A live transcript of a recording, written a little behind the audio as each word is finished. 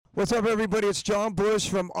What's up, everybody? It's John Bush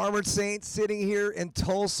from Armored Saints sitting here in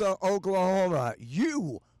Tulsa, Oklahoma.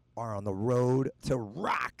 You are on the road to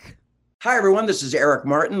rock. Hi, everyone. This is Eric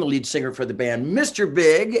Martin, the lead singer for the band Mr.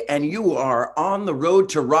 Big, and you are on the road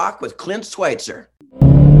to rock with Clint Schweitzer.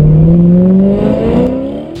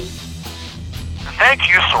 Thank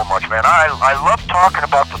you so much, man. I love talking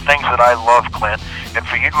about the things that I love, Clint, and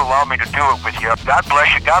for you to allow me to do it with you. God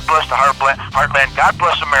bless you. God bless the Heartland. God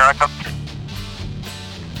bless America.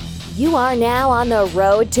 You are now on the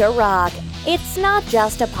road to rock. It's not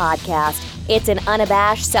just a podcast. It's an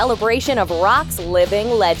unabashed celebration of rock's living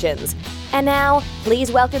legends. And now,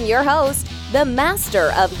 please welcome your host, the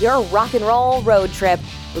master of your rock and roll road trip,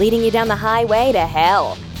 leading you down the highway to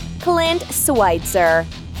hell, Clint Schweitzer.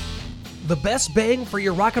 The best bang for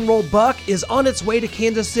your rock and roll buck is on its way to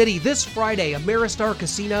Kansas City this Friday, Ameristar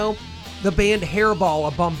Casino. The band Hairball,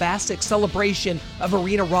 a bombastic celebration of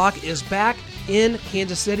arena rock, is back in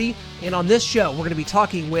Kansas City. And on this show, we're going to be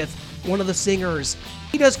talking with one of the singers.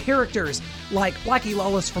 He does characters like Blackie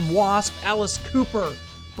Lawless from Wasp, Alice Cooper,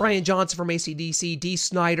 Brian Johnson from AC/DC, Dee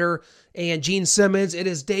Snider, and Gene Simmons. It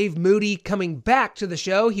is Dave Moody coming back to the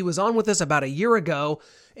show. He was on with us about a year ago,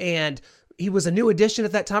 and he was a new addition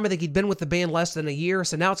at that time. I think he'd been with the band less than a year,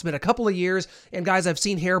 so now it's been a couple of years. And guys, I've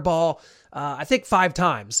seen Hairball, I think 5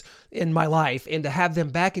 times in my life, and to have them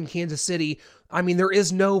back in Kansas City, I mean, there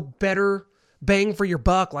is no better bang for your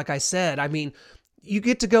buck, like I said. I mean, you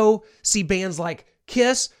get to go see bands like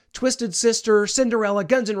Kiss, Twisted Sister, Cinderella,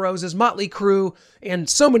 Guns N' Roses, Motley Crue, and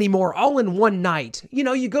so many more, all in one night. You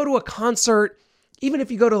know, you go to a concert, even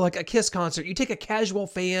if you go to like a Kiss concert, you take a casual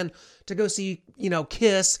fan to go see,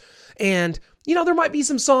 Kiss, and, there might be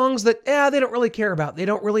some songs that, they don't really care about. They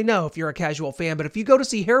don't really know if you're a casual fan, but if you go to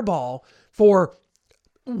see Hairball for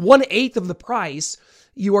 1/8 of the price,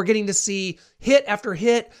 you are getting to see hit after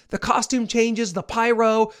hit, the costume changes, the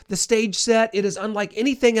pyro, the stage set. It is unlike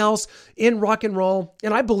anything else in rock and roll.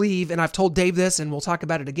 And I believe, and I've told Dave this, and we'll talk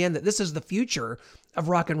about it again, that this is the future of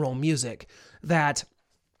rock and roll music. That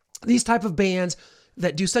these type of bands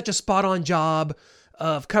that do such a spot-on job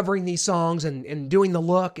of covering these songs and doing the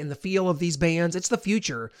look and the feel of these bands, it's the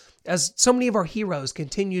future. As so many of our heroes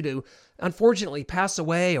continue to, unfortunately, pass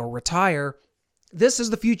away or retire, this is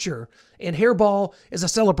the future, and Hairball is a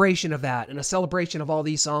celebration of that and a celebration of all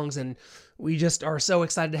these songs, and we just are so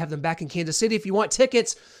excited to have them back in Kansas City. If you want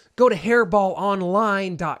tickets, go to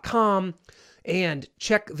hairballonline.com and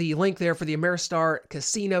check the link there for the Ameristar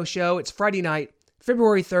Casino show. It's Friday night,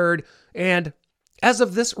 February 3rd, and as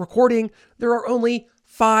of this recording, there are only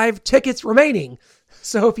 5 tickets remaining.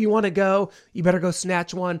 So if you want to go, you better go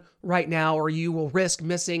snatch one right now, or you will risk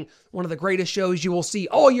missing one of the greatest shows you will see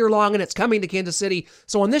all year long, and it's coming to Kansas City.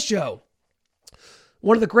 So on this show,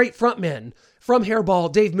 one of the great frontmen from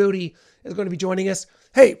Hairball, Dave Moody, is going to be joining us.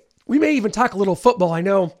 Hey, we may even talk a little football. I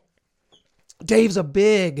know Dave's a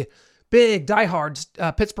big diehard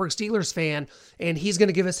Pittsburgh Steelers fan, and he's going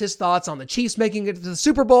to give us his thoughts on the Chiefs making it to the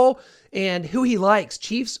Super Bowl and who he likes,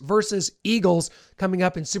 Chiefs versus Eagles, coming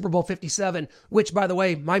up in Super Bowl 57, which, by the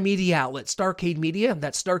way, my media outlet, Starcade Media,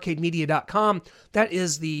 that's starcademedia.com, that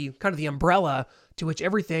is the kind of the umbrella to which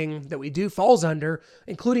everything that we do falls under,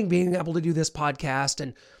 including being able to do this podcast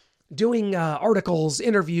and doing articles,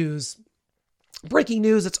 interviews, breaking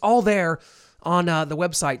news. It's all there on the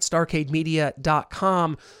website,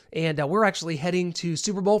 starcademedia.com. And we're actually heading to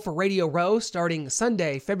Super Bowl for Radio Row starting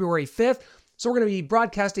Sunday, February 5th. So we're going to be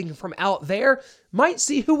broadcasting from out there. Might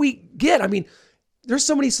see who we get. I mean, there's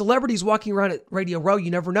so many celebrities walking around at Radio Row,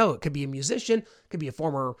 you never know. It could be a musician, it could be a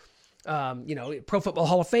former, Pro Football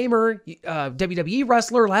Hall of Famer, WWE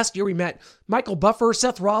wrestler. Last year we met Michael Buffer,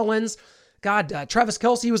 Seth Rollins. God, Travis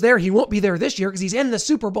Kelce was there. He won't be there this year because he's in the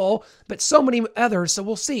Super Bowl, but so many others. So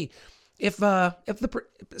we'll see. If the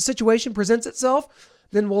situation presents itself,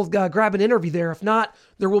 then we'll grab an interview there. If not,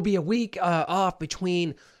 there will be a week off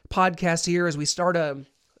between podcasts here as we start to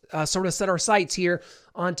sort of set our sights here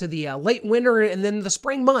onto the late winter and then the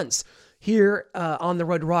spring months here on the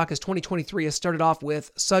Road to Rock, as 2023 has started off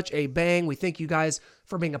with such a bang. We thank you guys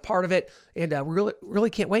for being a part of it, and we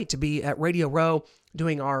really can't wait to be at Radio Row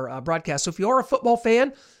doing our broadcast. So if you are a football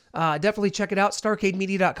fan, definitely check it out,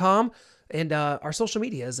 starcademedia.com. And our social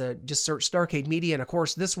media is just search Starcade Media. And of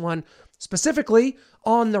course, this one specifically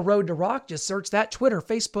on the Road to Rock, just search that, Twitter,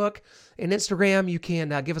 Facebook, and Instagram. You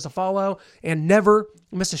can give us a follow and never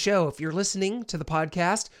miss a show. If you're listening to the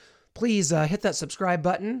podcast, please hit that subscribe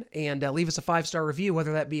button and leave us a 5-star review,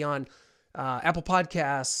 whether that be on Apple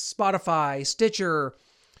Podcasts, Spotify, Stitcher,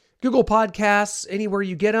 Google Podcasts, anywhere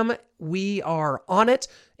you get them, we are on it.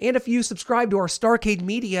 And if you subscribe to our Starcade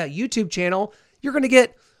Media YouTube channel, you're going to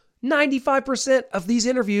get 95% of these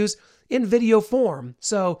interviews in video form.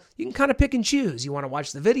 So you can kind of pick and choose. You want to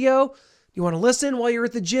watch the video, you want to listen while you're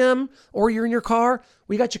at the gym or you're in your car,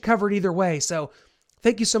 we got you covered either way. So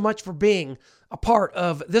thank you so much for being a part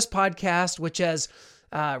of this podcast, which has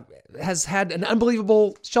had an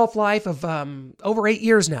unbelievable shelf life of over 8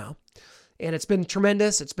 years now. And it's been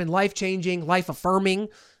tremendous. It's been life-changing, life-affirming,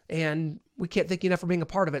 and we can't thank you enough for being a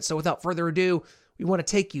part of it. So without further ado, we want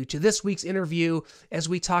to take you to this week's interview as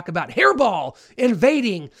we talk about Hairball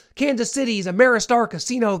invading Kansas City's Ameristar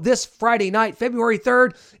Casino this Friday night, February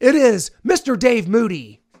 3rd. It is Mr. Dave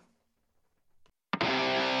Moody.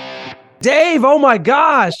 Dave, oh my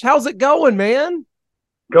gosh, how's it going, man?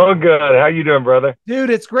 Going good. How you doing, brother?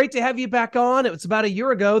 Dude, it's great to have you back on. It was about a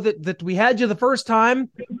year ago that we had you the first time,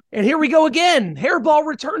 and here we go again. Hairball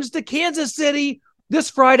returns to Kansas City this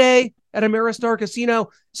Friday at Ameristar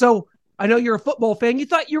Casino. So I know you're a football fan. You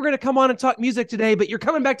thought you were going to come on and talk music today, but you're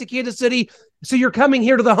coming back to Kansas City, so you're coming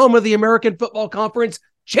here to the home of the American Football Conference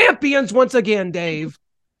champions once again, Dave.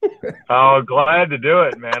 Oh, glad to do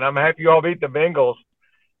it, man. I'm happy you all beat the Bengals.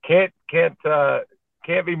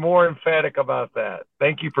 Can't be more emphatic about that.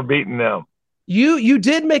 Thank you for beating them. You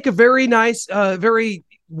did make a very nice, very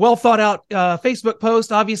well thought out Facebook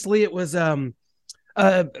post. Obviously, it was a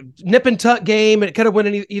nip and tuck game, and it could have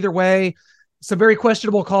went either way. Some very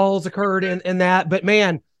questionable calls occurred in that. But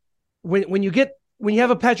man, when you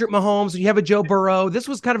have a Patrick Mahomes and you have a Joe Burrow, this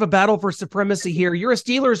was kind of a battle for supremacy here. You're a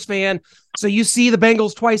Steelers fan, so you see the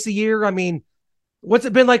Bengals twice a year. I mean, what's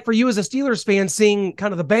it been like for you as a Steelers fan, seeing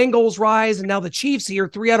kind of the Bengals rise and now the Chiefs here,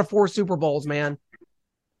 3 out of 4 Super Bowls, man?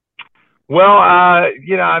 Well,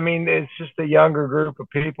 I mean, it's just a younger group of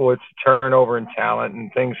people. It's turnover and talent,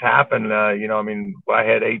 and things happen. I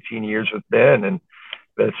had 18 years with Ben, and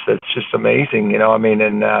that's just amazing,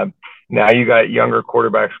 and now you got younger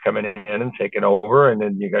quarterbacks coming in and taking over, and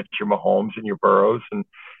then you got your Mahomes and your Burrows, and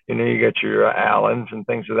you got your Allens and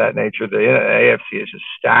things of that nature. The AFC is just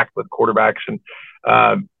stacked with quarterbacks and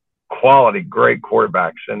quality, great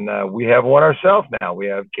quarterbacks. And we have one ourselves now. We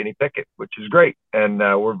have Kenny Pickett, which is great. And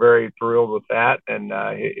we're very thrilled with that and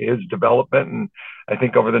his development. And I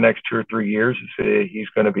think over the next 2 or 3 years, he's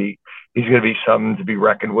going to be something to be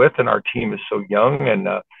reckoned with. And our team is so young. And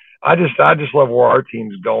I just love where our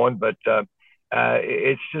team's going. But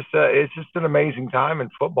it's just an amazing time in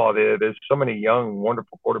football. There's so many young,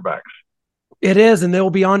 wonderful quarterbacks. It is, and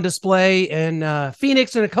they'll be on display in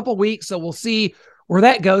Phoenix in a couple weeks, so we'll see where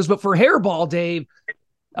that goes. But for Hairball, Dave,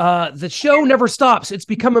 the show never stops. It's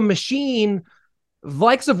become a machine,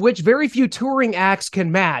 likes of which very few touring acts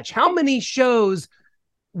can match. How many shows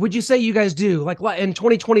would you say you guys do, like in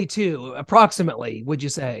 2022, approximately, would you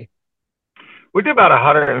say? We do about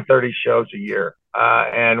 130 shows a year.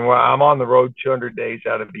 And I'm on the road 200 days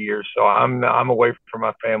out of the year. So I'm away from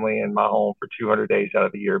my family and my home for 200 days out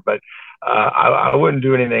of the year. But I wouldn't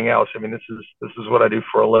do anything else. I mean, this is what I do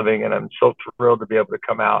for a living, and I'm so thrilled to be able to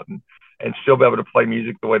come out and still be able to play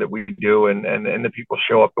music the way that we do, and the people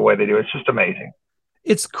show up the way they do. It's just amazing.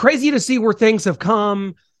 It's crazy to see where things have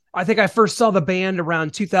come. I think I first saw the band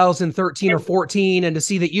around 2013 or 14, and to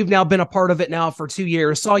see that you've now been a part of it now for 2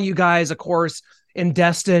 years. Saw you guys, of course, in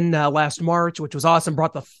Destin last March, which was awesome.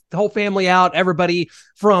 Brought the whole family out, everybody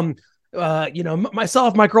from,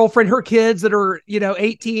 myself, my girlfriend, her kids that are,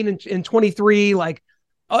 18 and 23. Like,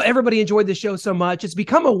 everybody enjoyed the show so much. It's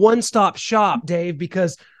become a one-stop shop, Dave,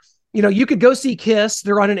 because, you could go see Kiss.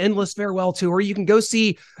 They're on an endless farewell tour. You can go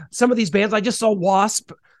see some of these bands. I just saw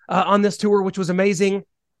Wasp on this tour, which was amazing.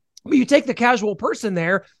 But you take the casual person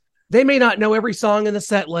there, they may not know every song in the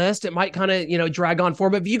set list. It might kind of, drag on for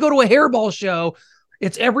them. But if you go to a Hairball show,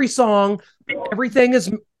 it's every song, everything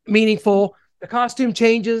is meaningful. The costume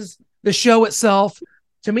changes, the show itself.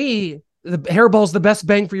 To me, the Hairball's the best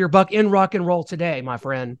bang for your buck in rock and roll today, my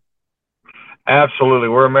friend. Absolutely.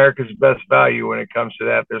 We're America's best value when it comes to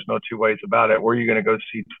that. There's no two ways about it. Where are you going to go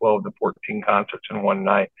see 12 to 14 concerts in one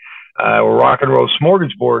night? We're rock and roll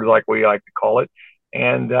smorgasbord, like we like to call it.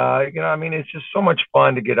 And, it's just so much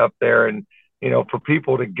fun to get up there and, for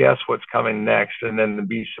people to guess what's coming next and then to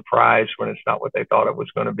be surprised when it's not what they thought it was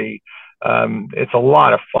going to be. It's a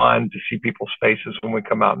lot of fun to see people's faces when we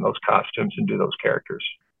come out in those costumes and do those characters.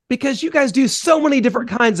 Because you guys do so many different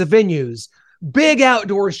kinds of venues, big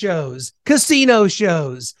outdoor shows, casino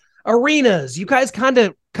shows, arenas. You guys kind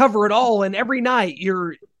of cover it all. And every night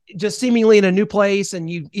you're just seemingly in a new place and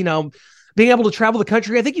being able to travel the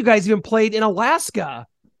country. I think you guys even played in Alaska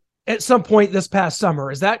at some point this past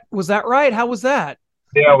summer. Was that right? How was that?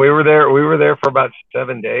 Yeah, we were there. We were there for about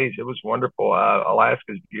 7 days. It was wonderful.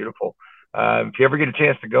 Alaska is beautiful. If you ever get a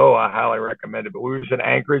chance to go, I highly recommend it. But we was in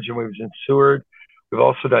Anchorage and we was in Seward. We've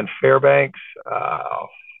also done Fairbanks.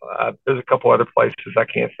 There's a couple other places I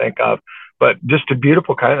can't think of, but just a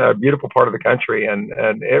beautiful part of the country, and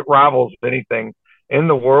it rivals anything in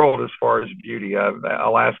the world as far as beauty.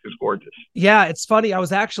 Alaska's gorgeous. Yeah, it's funny. I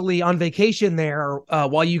was actually on vacation there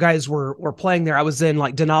while you guys were playing there. I was in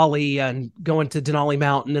like Denali and going to Denali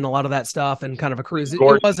Mountain and a lot of that stuff, and kind of a cruise. It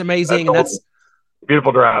was amazing. That's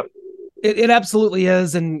beautiful drive. It absolutely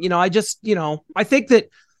is. And, I think that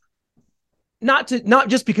not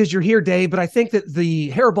just because you're here, Dave, but I think that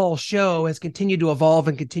the Hairball show has continued to evolve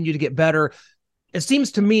and continue to get better. It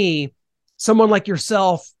seems to me, someone like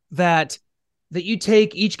yourself, that you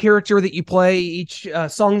take each character that you play, each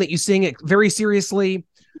song that you sing it very seriously,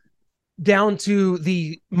 down to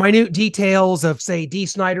the minute details of, say, Dee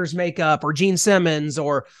Snider's makeup or Gene Simmons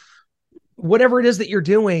or whatever it is that you're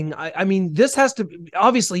doing. I mean, this has to,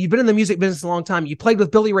 obviously, you've been in the music business a long time. You played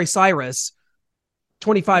with Billy Ray Cyrus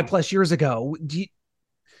 25 plus years ago.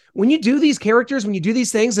 When you do these characters, when you do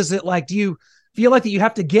these things, is it like, do you feel like that you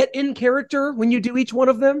have to get in character when you do each one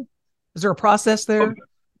of them? Is there a process there?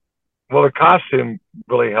 Well, the costume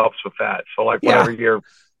really helps with that. So like whenever you're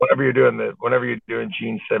doing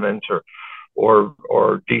Gene Simmons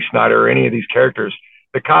or Dee Snider or any of these characters,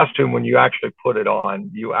 the costume, when you actually put it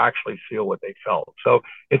on, you actually feel what they felt. So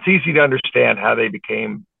it's easy to understand how they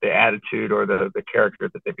became the attitude or the character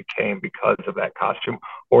that they became because of that costume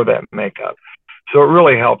or that makeup. So it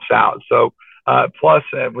really helps out. So plus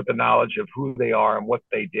with the knowledge of who they are and what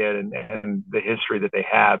they did and the history that they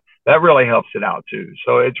have, that really helps it out too.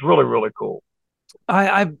 So it's really, really cool.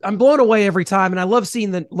 I'm blown away every time. And I love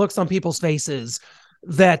seeing the looks on people's faces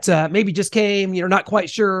that maybe just came, not quite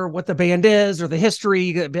sure what the band is or the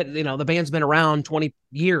history. The band's been around 20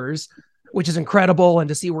 years, which is incredible. And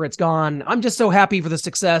to see where it's gone, I'm just so happy for the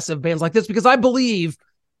success of bands like this, because I believe,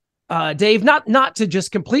 Dave, not to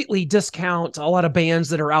just completely discount a lot of bands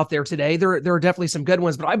that are out there today. There are definitely some good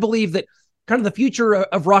ones, but I believe that kind of the future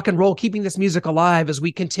of rock and roll, keeping this music alive as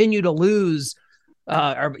we continue to lose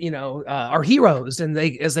our heroes, and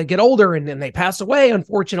as they get older and they pass away,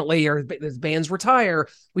 unfortunately, or the bands retire.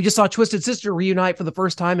 We just saw Twisted Sister reunite for the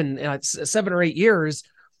first time in 7 or 8 years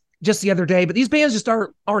just the other day, but these bands just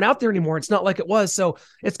aren't out there anymore. It's not like it was. So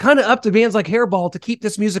it's kind of up to bands like Hairball to keep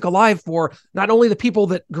this music alive for not only the people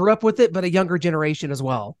that grew up with it, but a younger generation as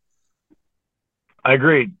well. I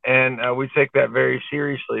agreed. And we take that very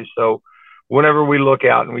seriously. So whenever we look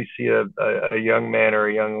out and we see a young man or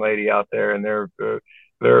a young lady out there and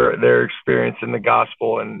they're experiencing the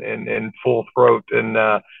gospel and in full throat, and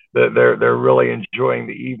they're really enjoying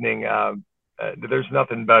the evening, there's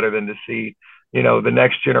nothing better than to see, the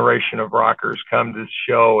next generation of rockers come to the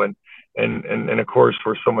show, and of course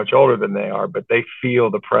we're so much older than they are, but they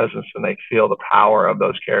feel the presence and they feel the power of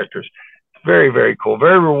those characters. It's very, very cool,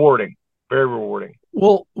 very rewarding. Very rewarding.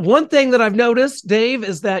 Well, one thing that I've noticed, Dave,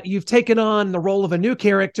 is that you've taken on the role of a new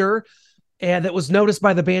character, and that was noticed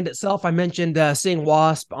by the band itself. I mentioned seeing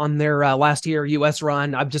Wasp on their last year US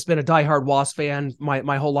run. I've just been a diehard Wasp fan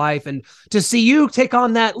my whole life, and to see you take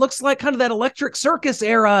on that, looks like kind of that Electric Circus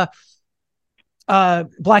era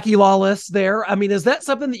Blackie Lawless there. I mean, is that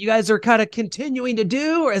something that you guys are kind of continuing to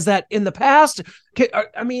do, or is that in the past?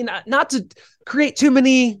 I mean, not to create too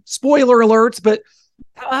many spoiler alerts, but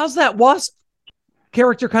how's that Wasp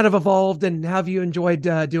character kind of evolved, and have you enjoyed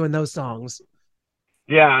doing those songs?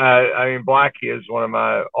 Yeah, I mean, Blackie is one of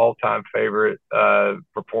my all-time favorite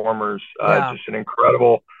performers. Just an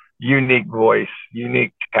incredible, unique voice,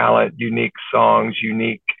 unique talent, unique songs,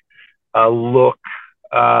 unique look,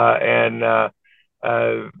 and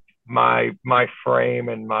my frame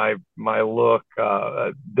and my look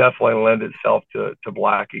definitely lend itself to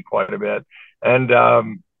Blackie quite a bit, and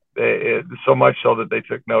so much so that they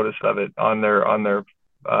took notice of it on their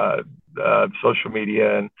social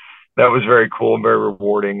media, and that was very cool and very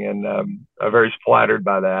rewarding, and I'm very flattered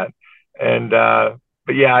by that. And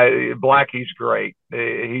but yeah, Blackie's great.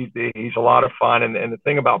 He's a lot of fun, and the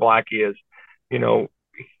thing about Blackie is,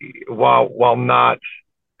 while not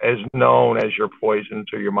as known as your Poisons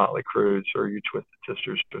or your Motley Crues or your Twisted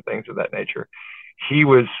Sisters or things of that nature, he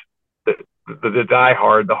was the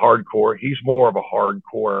diehard, the hardcore. He's more of a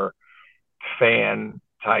hardcore fan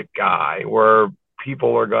type guy, where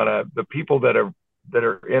the people that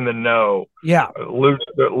are in the know,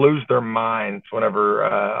 lose their minds whenever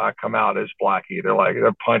I come out as Blackie.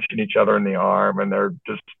 They're punching each other in the arm, and they're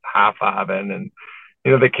just high-fiving, and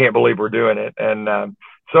they can't believe we're doing it. And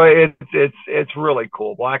so it's really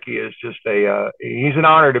cool. Blackie is just he's an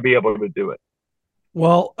honor to be able to do it.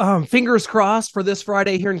 Well, fingers crossed for this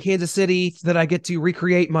Friday here in Kansas City that I get to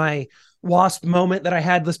recreate my Wasp moment that I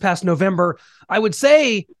had this past November. I would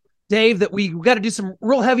say Dave, that we got to do some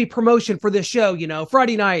real heavy promotion for this show.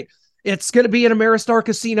 Friday night, it's going to be in Ameristar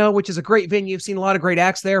Casino, which is a great venue. I've seen a lot of great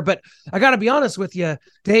acts there, but I got to be honest with you,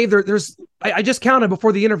 Dave, I just counted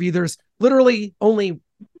before the interview. There's literally only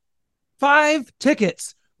 5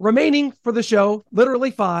 tickets remaining for the show,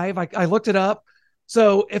 literally 5. I looked it up.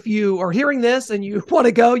 So if you are hearing this and you want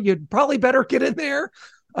to go, you'd probably better get in there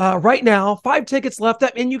right now. 5 tickets left.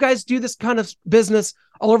 And you guys do this kind of business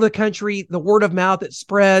all over the country. The word of mouth, it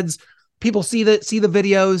spreads. People see the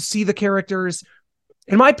videos, see the characters.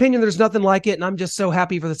 In my opinion, there's nothing like it. And I'm just so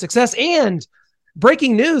happy for the success. And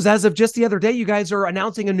breaking news, as of just the other day, you guys are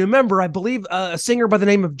announcing a new member. I believe a singer by the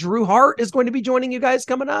name of Drew Hart is going to be joining you guys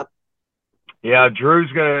coming up. Yeah,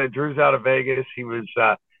 Drew's out of Vegas. He was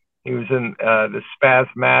in the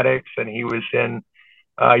Spasmatics, and he was in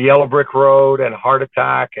Yellow Brick Road and Heart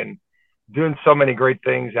Attack, and doing so many great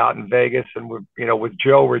things out in Vegas. And with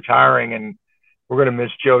Joe retiring, and we're going to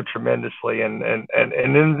miss Joe tremendously. And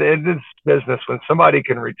in this business, when somebody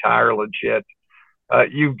can retire legit,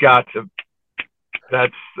 you've got to.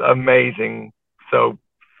 That's amazing. So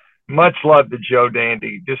much love to Joe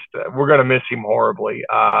Dandy. Just we're going to miss him horribly.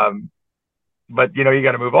 But you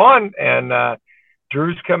got to move on. And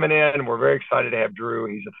Drew's coming in, and we're very excited to have Drew.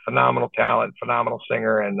 He's a phenomenal talent, phenomenal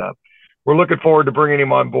singer, and we're looking forward to bringing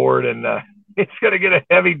him on board. And it's going to get a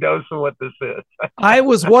heavy dose of what this is. I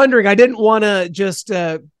was wondering, I didn't want to just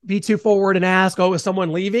be too forward and ask, is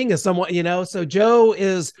someone leaving? Is someone, so Joe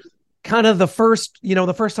is kind of the first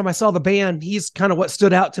time I saw the band, he's kind of what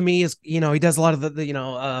stood out to me is, he does a lot of the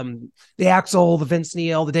Axl, the Vince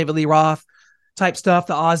Neil, the David Lee Roth type stuff,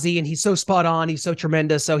 the Ozzy, and he's so spot on. He's so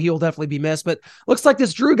tremendous. So he'll definitely be missed, but looks like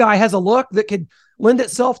this Drew guy has a look that could lend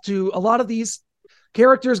itself to a lot of these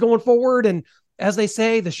characters going forward. And as they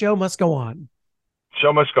say, the show must go on.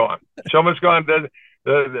 Show must go on. Show must go on.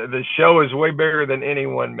 The show is way bigger than any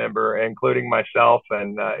one member, including myself.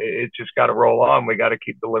 And it's just got to roll on. We got to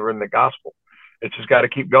keep delivering the gospel. It's just got to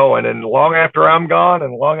keep going. And long after I'm gone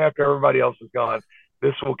and long after everybody else is gone,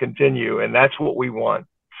 this will continue. And that's what we want.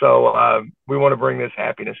 So we want to bring this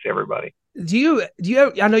happiness to everybody. Do you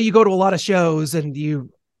I know you go to a lot of shows, and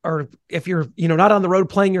if you're, not on the road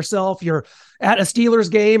playing yourself, you're at a Steelers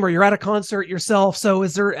game or you're at a concert yourself. So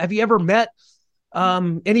have you ever met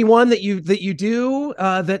anyone that you do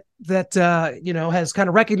that has kind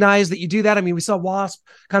of recognized that you do that? I mean, we saw Wasp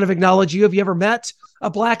kind of acknowledge you. Have you ever met a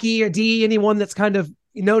Blackie, a D, anyone that's kind of,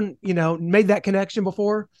 made that connection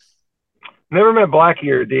before? Never met Blackie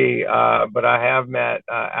or D, but I have met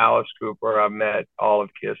Alice Cooper. I've met Olive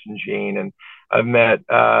Kiss and Gene, and I've met,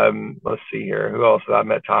 let's see here, who else? I've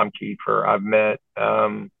met Tom Kiefer. I've met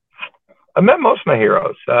most of my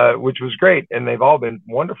heroes, which was great, and they've all been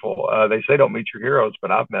wonderful. They say don't meet your heroes,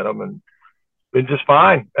 but I've met them and been just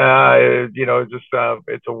fine.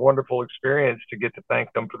 It's a wonderful experience to get to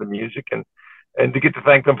thank them for the music and to get to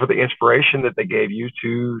thank them for the inspiration that they gave you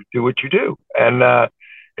to do what you do. And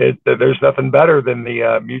there's nothing better than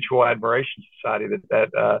the mutual admiration society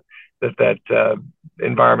that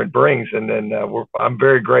environment brings. And then I'm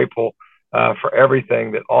very grateful for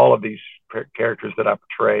everything that all of these characters that I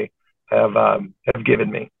portray have given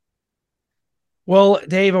me. Well,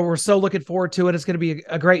 Dave, we're so looking forward to it. It's going to be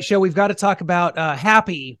a great show. We've got to talk about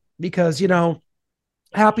Happy, because,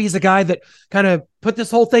 Happy is a guy that kind of put this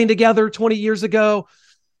whole thing together 20 years ago.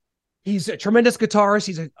 He's a tremendous guitarist.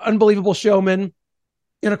 He's an unbelievable showman.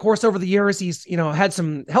 And of course, over the years, he's, had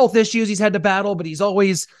some health issues he's had to battle, but he's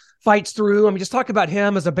always fights through. I mean, just talk about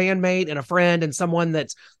him as a bandmate and a friend and someone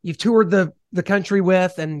that you've toured the country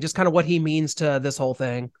with, and just kind of what he means to this whole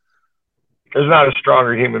thing. There's not a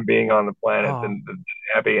stronger human being on the planet than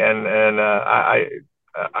Happy. And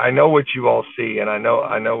I know what you all see, and I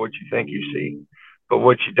know what you think you see, but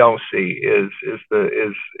what you don't see is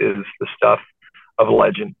the stuff of a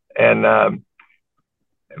legend. And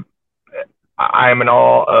I am in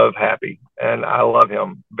awe of Happy, and I love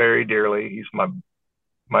him very dearly. He's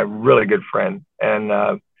my really good friend, and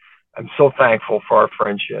I'm so thankful for our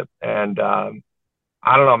friendship. And I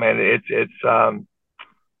don't know, man, it's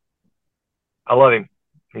I love him.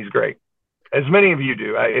 He's great, as many of you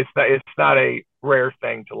do. It's not a rare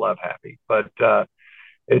thing to love Happy, but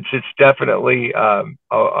it's definitely a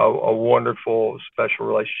wonderful, special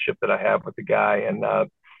relationship that I have with the guy, and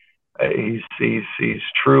he's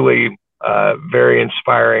truly very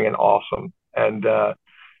inspiring and awesome. And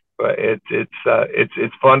but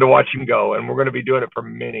it's fun to watch him go, and we're going to be doing it for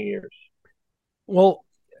many years. Well,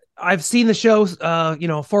 I've seen the show,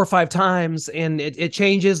 4 or 5 times, and it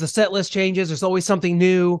changes. The set list changes. There's always something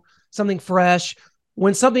new, something fresh.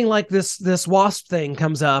 When something like this Wasp thing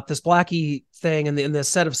comes up, this Blackie thing, and this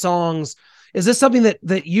set of songs, Is this something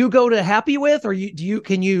that you go to happy with, or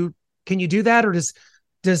can you do that, or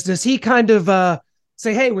does he kind of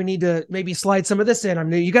say, hey, we need to maybe slide some of this in? I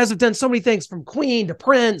mean, you guys have done so many things from Queen to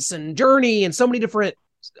Prince and Journey and so many different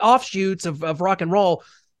offshoots of rock and roll.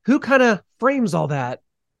 Who kind of frames all that?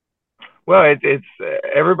 Well, it's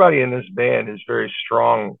everybody in this band is very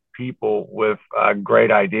strong people with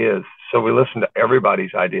great ideas. So we listen to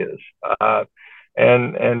everybody's ideas,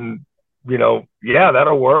 and yeah,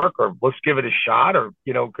 that'll work, or let's give it a shot, or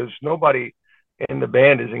because nobody in the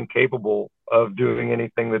band is incapable of doing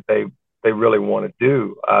anything that they really want to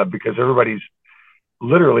do, because everybody's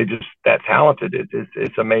literally just that talented.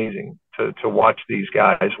 It's amazing to watch these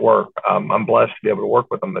guys work. I'm blessed to be able to work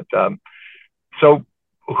with them. But so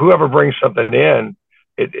whoever brings something in,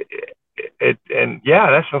 and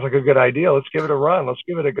yeah, that sounds like a good idea. Let's give it a run. Let's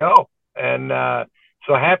give it a go. And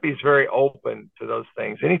so Happy's very open to those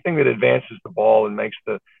things. Anything that advances the ball and makes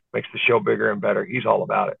the show bigger and better, he's all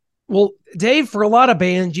about it. Well, Dave, for a lot of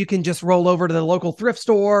bands, you can just roll over to the local thrift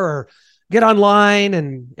store or get online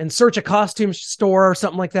and search a costume store or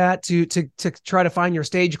something like that to try to find your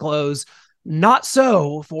stage clothes. Not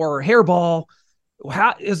so for Hairball.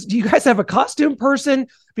 Do you guys have a costume person?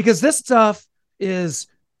 Because this stuff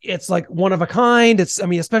it's like one of a kind.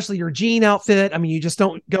 Especially your jean outfit. I mean, you just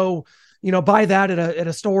don't go, buy that at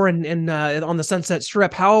a store and on the Sunset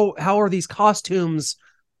Strip. How are these costumes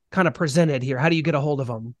kind of presented here? How do you get a hold of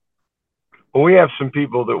them? Well, we have some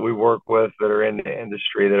people that we work with that are in the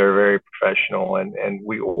industry that are very professional, and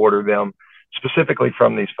we order them specifically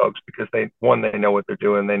from these folks because they know what they're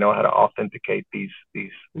doing. They know how to authenticate these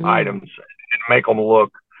items and make them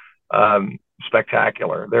look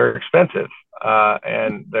spectacular. They're expensive,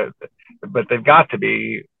 but they've got to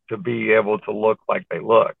be able to look like they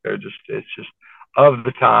look. It's just of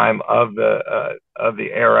the time, of the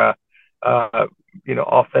era.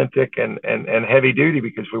 Authentic and heavy duty,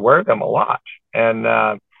 because we wear them a lot. And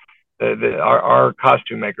our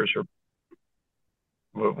costume makers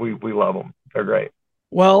we love them. They're great.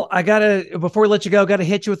 Well, before we let you go, gotta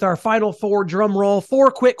hit you with our final 4 drum roll,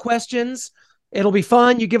 4 quick questions. It'll be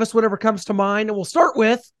fun. You give us whatever comes to mind. And we'll start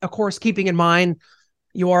with, of course, keeping in mind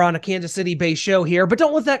you are on a Kansas City-based show here, but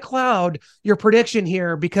don't let that cloud your prediction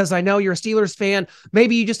here, because I know you're a Steelers fan.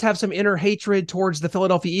 Maybe you just have some inner hatred towards the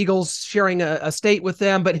Philadelphia Eagles, sharing a state with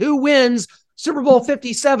them. But who wins Super Bowl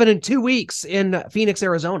 57 in 2 weeks in Phoenix,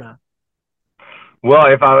 Arizona? Well,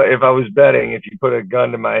 if I was betting, if you put a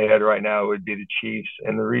gun to my head right now, it would be the Chiefs.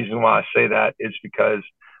 And the reason why I say that is because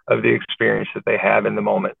of the experience that they have in the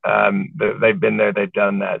moment. They've been there, they've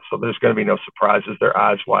done that. So there's going to be no surprises. Their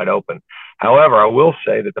eyes wide open. However, I will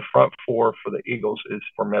say that the front 4 for the Eagles is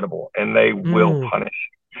formidable, and they will punish.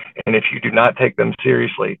 And if you do not take them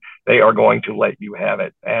seriously, they are going to let you have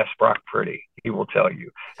it. Ask Brock Purdy. He will tell you.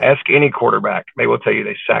 Ask any quarterback. They will tell you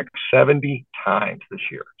they sacked 70 times this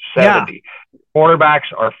year. 70. Yeah.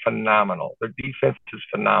 Quarterbacks are phenomenal. Their defense is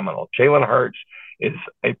phenomenal. Jalen Hurts is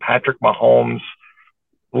a Patrick Mahomes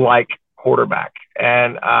like quarterback,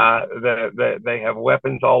 and they have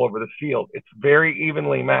weapons all over the field. It's very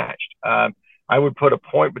evenly matched. I would put a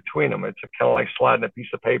point between them. It's kind of like sliding a piece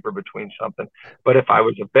of paper between something. But if I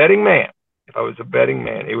was a betting man,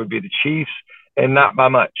 it would be the Chiefs, and not by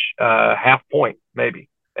much, half point maybe.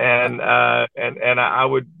 And I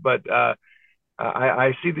would, but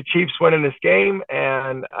I see the Chiefs winning this game,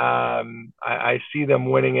 and I see them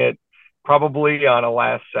winning it probably on a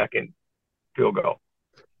last second field goal.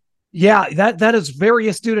 Yeah, that is very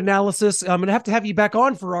astute analysis. I'm going to have you back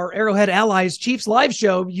on for our Arrowhead Allies Chiefs live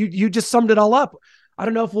show. You just summed it all up. I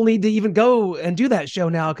don't know if we'll need to even go and do that show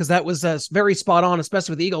now, because that was very spot on,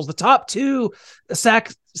 especially with the Eagles. The top 2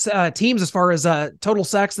 sack teams as far as total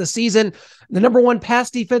sacks this season. The number 1 pass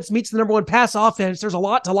defense meets the number 1 pass offense. There's a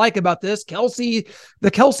lot to like about this. The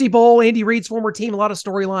Kelsey Bowl, Andy Reid's former team, a lot of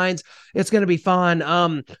storylines. It's going to be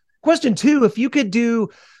fun. Question 2, if you could do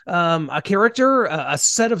a character, a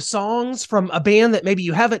set of songs from a band that maybe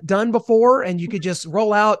you haven't done before, and you could just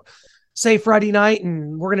roll out, say, Friday night,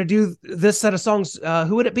 and we're going to do this set of songs,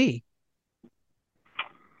 who would it be?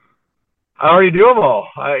 I already do them all.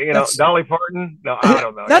 Dolly Parton. No, I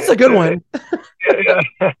don't know. That's a good one.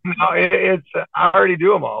 I already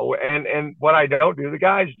do them all, and what I don't do, the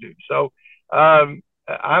guys do. So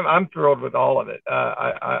I'm thrilled with all of it.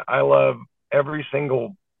 I love every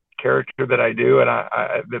single character that I do, and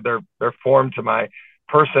they're formed to my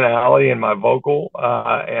personality and my vocal,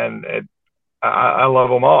 and I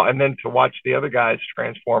love them all. And then to watch the other guys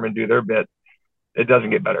transform and do their bit, it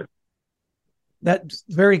doesn't get better. That's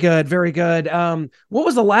very good. Very good. What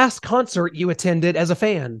was the last concert you attended as a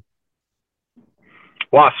fan?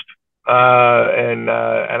 Wasp. And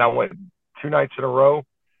I went 2 nights in a row.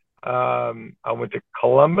 I went to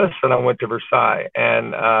Columbus and I went to Versailles,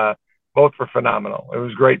 and both were phenomenal. It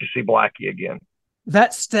was great to see Blackie again.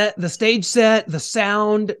 The stage set, the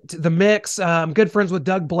sound, the mix. I'm good friends with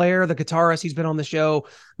Doug Blair, the guitarist. He's been on the show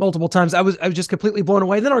multiple times. I was just completely blown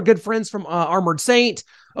away. Then our good friends from Armored Saint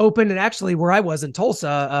opened, and actually where I was in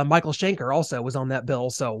Tulsa, Michael Schenker also was on that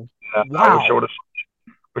bill. So wow.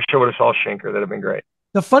 We showed us all Schenker. That'd have been great.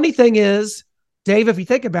 The funny thing is, Dave, if you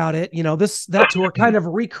think about it, that tour kind of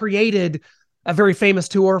recreated a very famous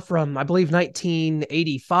tour from, I believe,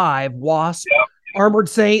 1985, Wasp. Yep. Armored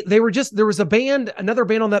Saint. There was another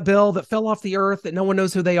band on that bill that fell off the earth that no one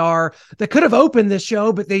knows who they are, that could have opened this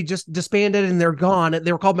show, but they just disbanded and they're gone.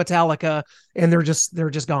 They were called Metallica, and they're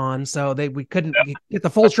just gone. So we couldn't get the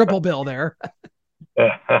full triple bill there.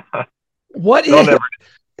 What is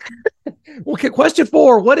okay, question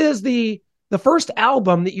 4. What is the first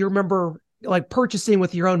album that you remember like purchasing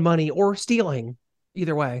with your own money or stealing?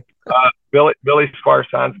 Either way. Billy Squier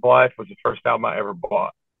Signs of Life was the first album I ever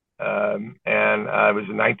bought. And it was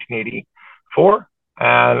in 1984,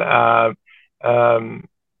 and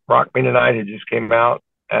Rock Me Tonight had just came out,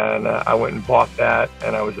 and I went and bought that,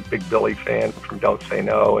 and I was a big Billy fan from Don't Say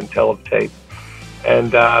No and Teletape,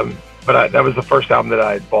 and that was the first album that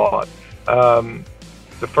I had bought.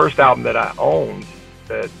 The first album that I owned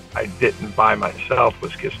that I didn't buy myself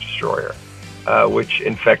was Kiss Destroyer, which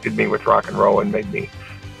infected me with rock and roll and made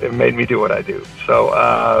me do what I do. So,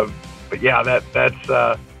 but yeah, that's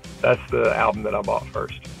the album that I bought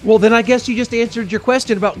first. Well, then I guess you just answered your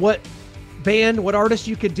question about what artist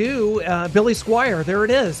you could do. Billy Squier, there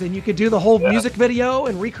it is. And you could do the whole music video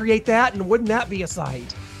and recreate that. And wouldn't that be a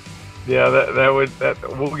sight? Yeah,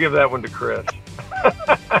 we'll give that one to Chris.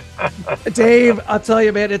 Dave, I'll tell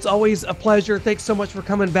you, man, it's always a pleasure. Thanks so much for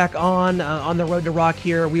coming back on the Road to Rock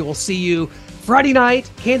here. We will see you Friday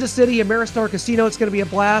night, Kansas City, Ameristar Casino. It's going to be a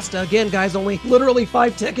blast. Again, guys, only literally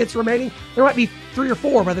 5 tickets remaining. There might be 3 or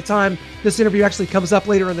 4 by the time this interview actually comes up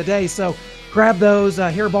later in the day. So grab those,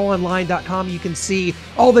 hairballonline.com. You can see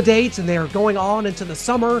all the dates, and they are going on into the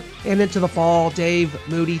summer and into the fall. Dave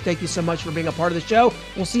Moody, thank you so much for being a part of the show.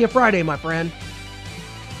 We'll see you Friday, my friend.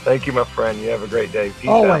 Thank you, my friend. You have a great day. Peace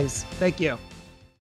Always. out. Thank you.